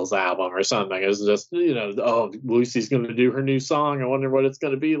Beatles album or something. It was just, oh, Lucy's going to do her new song. I wonder what it's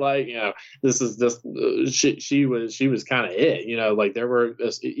going to be like. This is just she was kind of it. Like there were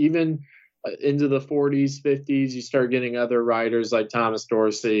even into the 40s, 50s, you start getting other writers like Thomas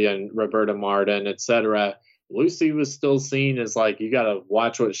Dorsey and Roberta Martin, etc. Lucy was still seen as like, you got to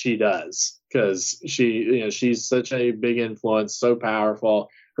watch what she does, because she's such a big influence, so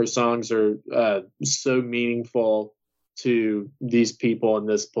powerful. Her songs are so meaningful to these people in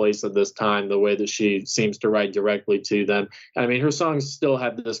this place at this time, the way that she seems to write directly to them. I mean, her songs still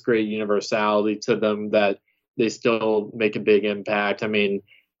have this great universality to them that they still make a big impact. I mean,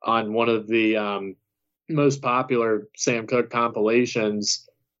 on one of the most popular Sam Cooke compilations,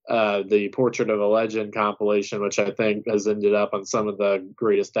 the Portrait of a Legend compilation, which I think has ended up on some of the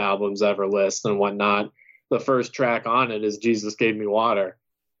greatest albums ever lists and whatnot, the first track on it is Jesus Gave Me Water,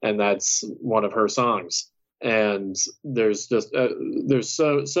 and that's one of her songs. And there's just there's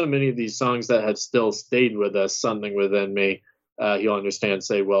so many of these songs that have still stayed with us. Something Within Me, You'll Understand,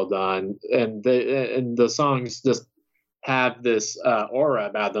 Say Well Done, and the songs just have this aura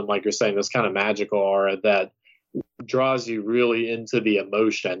about them, like you're saying, this kind of magical aura that draws you really into the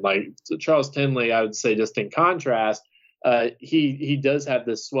emotion. Like Charles Tindley, I would say, just in contrast, he does have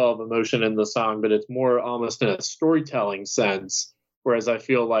this swell of emotion in the song, but it's more almost in a storytelling sense. Whereas I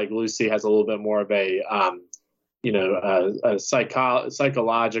feel like Lucy has a little bit more of a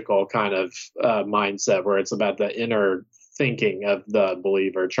psychological kind of mindset, where it's about the inner thinking of the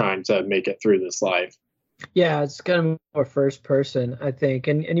believer trying to make it through this life. Yeah, it's kind of more first person, I think.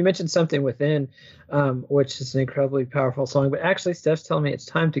 And you mentioned Something Within, which is an incredibly powerful song. But actually, Steph's telling me it's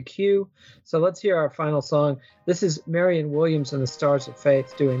time to cue. So let's hear our final song. This is Marion Williams and the Stars of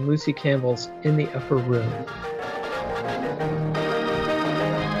Faith doing Lucy Campbell's In the Upper Room.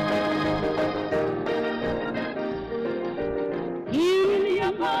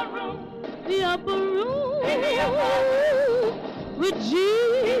 The upper room with Jesus.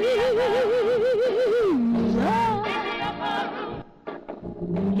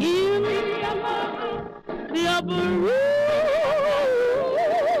 In the upper room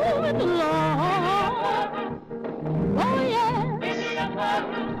with the Lord. Oh yeah. In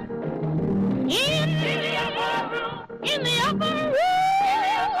the upper room.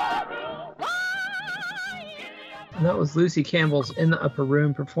 And that was Lucy Campbell's In the Upper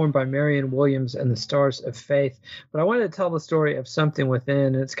Room, performed by Marion Williams and the Stars of Faith. But I wanted to tell the story of Something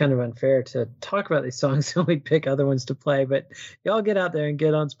Within, and it's kind of unfair to talk about these songs and we pick other ones to play. But y'all get out there and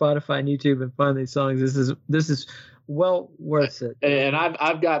get on Spotify and YouTube and find these songs. This is well worth it. And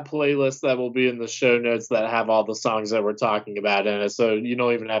I've got playlists that will be in the show notes that have all the songs that we're talking about in it, so you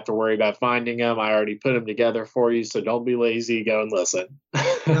don't even have to worry about finding them. I already put them together for you, so don't be lazy. Go and listen.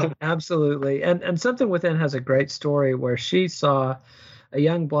 No, absolutely. And Something Within has a great story where she saw a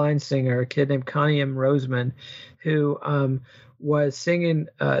young blind singer, a kid named Connie M. Roseman, who was singing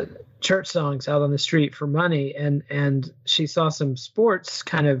church songs out on the street for money, and she saw some sports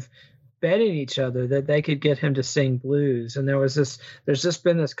kind of betting each other that they could get him to sing blues. And there's just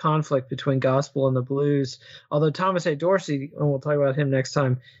been this conflict between gospel and the blues. Although Thomas A. Dorsey, and we'll talk about him next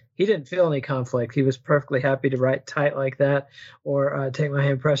time, he didn't feel any conflict. He was perfectly happy to write Tight Like That or Take My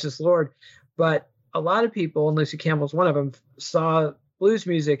Hand, Precious Lord. But a lot of people, and Lucy Campbell's one of them, saw blues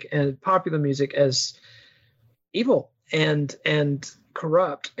music and popular music as evil and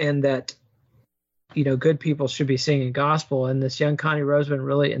corrupt, and that good people should be singing gospel. And this young Connie Roseman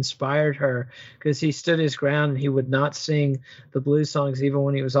really inspired her, because he stood his ground and he would not sing the blues songs even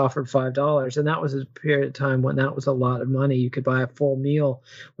when he was offered $5. And that was a period of time when that was a lot of money. You could buy a full meal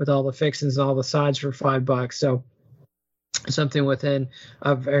with all the fixings and all the sides for $5. So Something Within,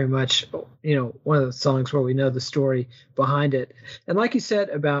 very much, one of the songs where we know the story behind it. And like you said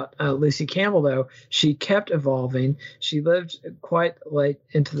about Lucy Campbell, though, she kept evolving. She lived quite late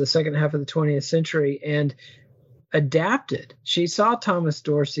into the second half of the 20th century and adapted. She saw Thomas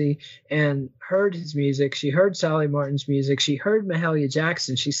Dorsey and heard his music. She heard Sally Martin's music. She heard Mahalia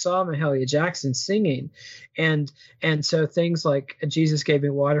Jackson. She saw Mahalia Jackson singing. And so things like Jesus Gave Me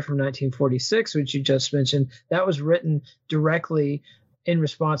Water from 1946, which you just mentioned, that was written directly in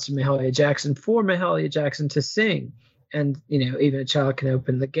response to Mahalia Jackson, for Mahalia Jackson to sing. And, Even a Child Can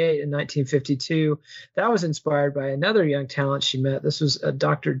Open the Gate in 1952, that was inspired by another young talent she met. This was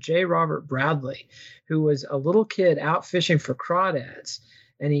Dr. J. Robert Bradley, who was a little kid out fishing for crawdads.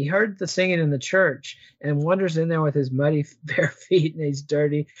 and he heard the singing in the church and wanders in there with his muddy bare feet, and he's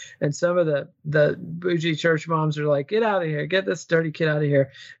dirty. And some of the bougie church moms are like, "Get out of here, get this dirty kid out of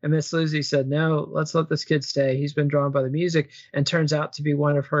here." And Miss Lucy said, "No, let's let this kid stay. He's been drawn by the music," and turns out to be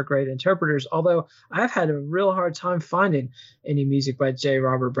one of her great interpreters. Although I've had a real hard time finding any music by J.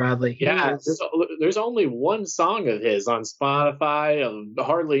 Robert Bradley. Yeah, there's only one song of his on Spotify,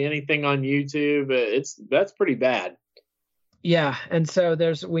 hardly anything on YouTube. That's pretty bad. Yeah, and so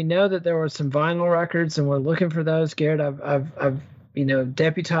we know that there were some vinyl records, and we're looking for those. Garrett, I've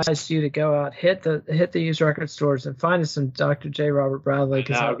deputized you to go out, hit the used record stores and find us some Dr. J. Robert Bradley.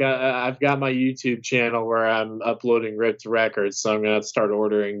 I've got my YouTube channel where I'm uploading ripped records, so I'm gonna start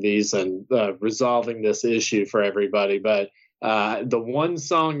ordering these and resolving this issue for everybody. But the one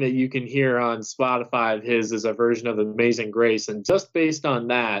song that you can hear on Spotify of his is a version of Amazing Grace, and just based on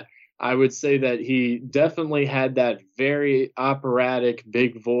that, I would say that he definitely had that very operatic,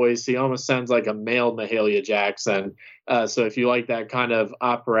 big voice. He almost sounds like a male Mahalia Jackson. So if you like that kind of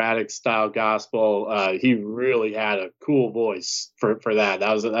operatic style gospel, he really had a cool voice for that.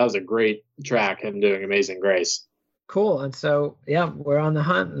 That was a great track, him doing Amazing Grace. Cool. And so, yeah, we're on the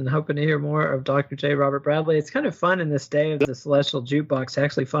hunt and hoping to hear more of Dr. J. Robert Bradley. It's kind of fun in this day of the Celestial Jukebox to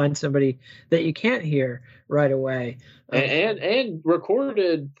actually find somebody that you can't hear right away. And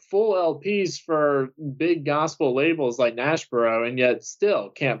recorded full LPs for big gospel labels like Nashboro, and yet still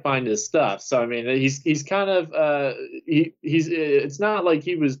can't find his stuff. So I mean, he's kind of it's not like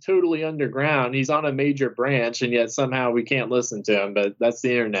he was totally underground. He's on a major branch, and yet somehow we can't listen to him. But that's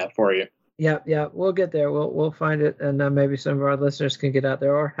the internet for you. Yeah, we'll get there. We'll find it, and maybe some of our listeners can get out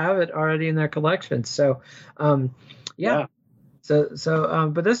there or have it already in their collections. So, yeah. So,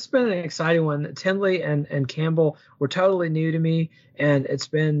 but this has been an exciting one. Tindley and Campbell were totally new to me, and it's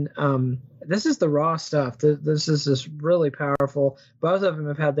been this is the raw stuff. This is just really powerful. Both of them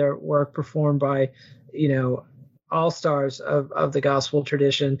have had their work performed by, all stars of the gospel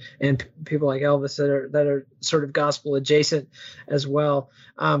tradition and people like Elvis that are sort of gospel adjacent as well.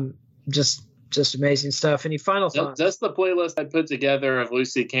 Just amazing stuff. Any final thoughts? Just the playlist I put together of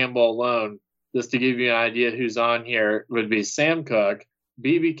Lucy Campbell alone, just to give you an idea who's on here, would be Sam Cooke,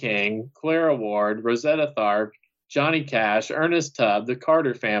 B.B. King, Clara Ward, Rosetta Tharpe, Johnny Cash, Ernest Tubb, the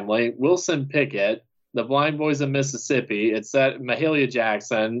Carter Family, Wilson Pickett, the Blind Boys of Mississippi. It's that Mahalia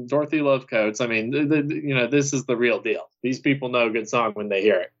Jackson, Dorothy Love Coates. I mean, this is the real deal. These people know a good song when they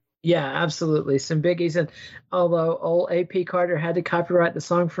hear it. Yeah, absolutely. Some biggies. And although old A.P. Carter had to copyright the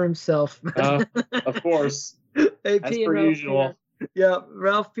song for himself. Of course. A.P. As per usual. Yeah,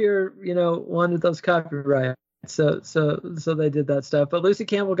 Ralph Peer, wanted those copyrights. So they did that stuff. But Lucy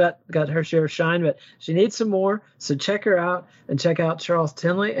Campbell got her share of shine, but she needs some more. So check her out and check out Charles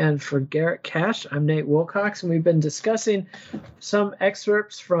Tindley. And for Garrett Cash, I'm Nate Wilcox, and we've been discussing some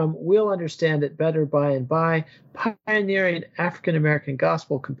excerpts from We'll Understand It Better By and By, Pioneering African American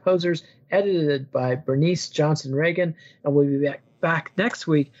Gospel Composers, edited by Bernice Johnson Reagan. And we'll be back next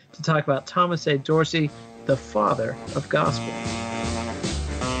week to talk about Thomas A. Dorsey, the father of gospel.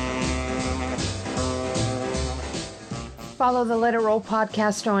 Follow the Let It Roll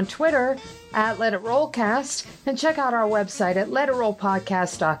podcast on Twitter at Let It Rollcast, and check out our website at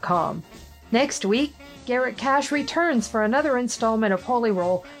letitrollpodcast.com. Next week, Garrett Cash returns for another installment of Holy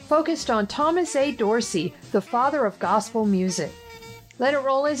Roll focused on Thomas A. Dorsey, the father of gospel music. Let It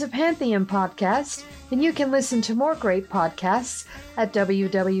Roll is a Pantheon podcast, and you can listen to more great podcasts at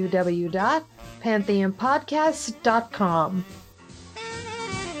www.pantheonpodcast.com.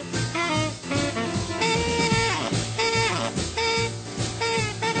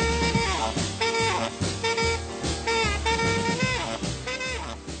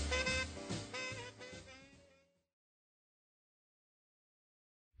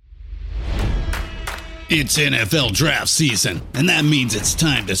 It's NFL draft season, and that means it's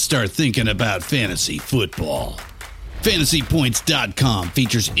time to start thinking about fantasy football. FantasyPoints.com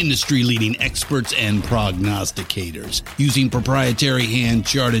features industry-leading experts and prognosticators using proprietary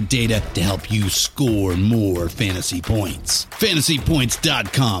hand-charted data to help you score more fantasy points.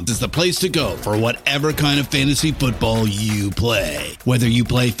 FantasyPoints.com is the place to go for whatever kind of fantasy football you play. Whether you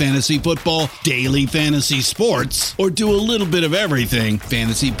play fantasy football, daily fantasy sports, or do a little bit of everything,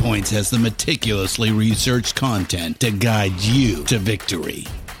 Fantasy Points has the meticulously researched content to guide you to victory.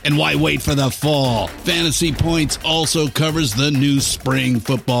 And why wait for the fall? Fantasy Points also covers the new spring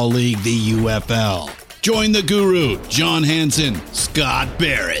football league, the UFL. Join the guru, John Hansen, Scott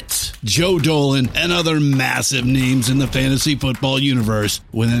Barrett, Joe Dolan, and other massive names in the fantasy football universe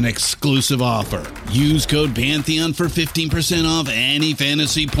with an exclusive offer. Use code Pantheon for 15% off any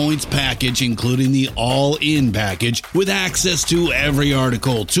Fantasy Points package, including the all-in package with access to every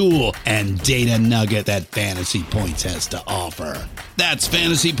article, tool, and data nugget that Fantasy Points has to offer. That's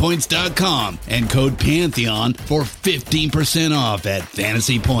fantasypoints.com and code Pantheon for 15% off at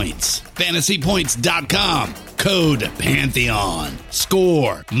Fantasy Points. Fantasypoints.com, code Pantheon.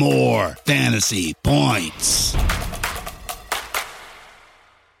 Score more fantasy points.